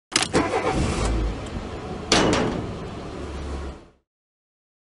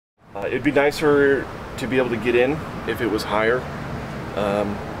It'd be nicer to be able to get in if it was higher.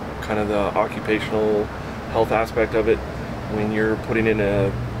 Kind of the occupational health aspect of it. When you're putting in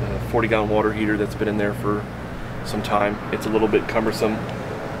a 40-gallon water heater that's been in there for some time, it's a little bit cumbersome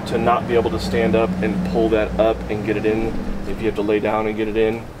to not be able to stand up and pull that up and get it in. If you have to lay down and get it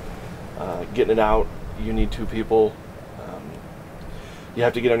in, getting it out, you need two people. You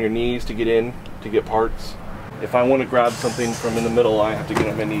have to get on your knees to get in, to get parts. If I want to grab something from in the middle, I have to get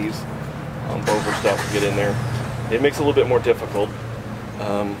on my knees over stuff to get in there. It makes it a little bit more difficult.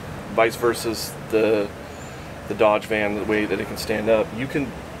 Vice versa, the Dodge van, the way that it can stand up, you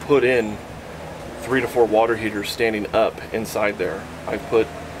can put in 3 to 4 water heaters standing up inside there. I've put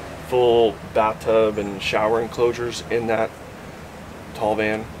full bathtub and shower enclosures in that tall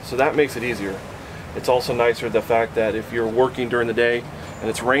van, so that makes it easier. It's also nicer the fact that if you're working during the day and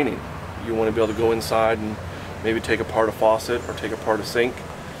it's raining, you want to be able to go inside and maybe take apart a faucet or take apart a sink.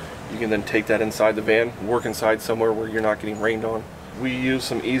 You can then take that inside the van, work inside somewhere where you're not getting rained on. We use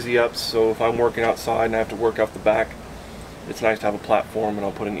some easy ups, so if I'm working outside and I have to work off the back, it's nice to have a platform, and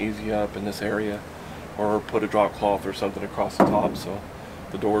I'll put an easy up in this area or put a drop cloth or something across the top so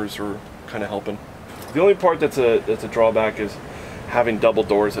the doors are kind of helping. The only part that's a drawback is having double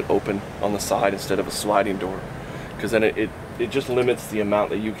doors that open on the side instead of a sliding door, because then it just limits the amount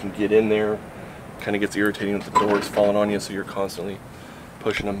that you can get in there. Kind of gets irritating with the doors falling on you, so you're constantly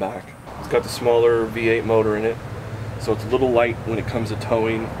pushing them back. It's got the smaller V8 motor in it, so it's a little light when it comes to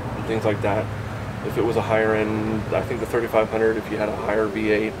towing and things like that. If it was a higher end, I think the 3500, if you had a higher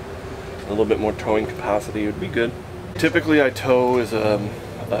V8, a little bit more towing capacity would be good. Typically I tow is a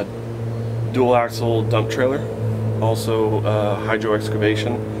dual axle dump trailer, also hydro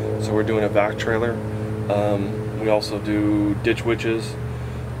excavation, so we're doing a vac trailer. We also do ditch witches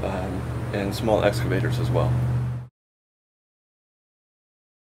and small excavators as well.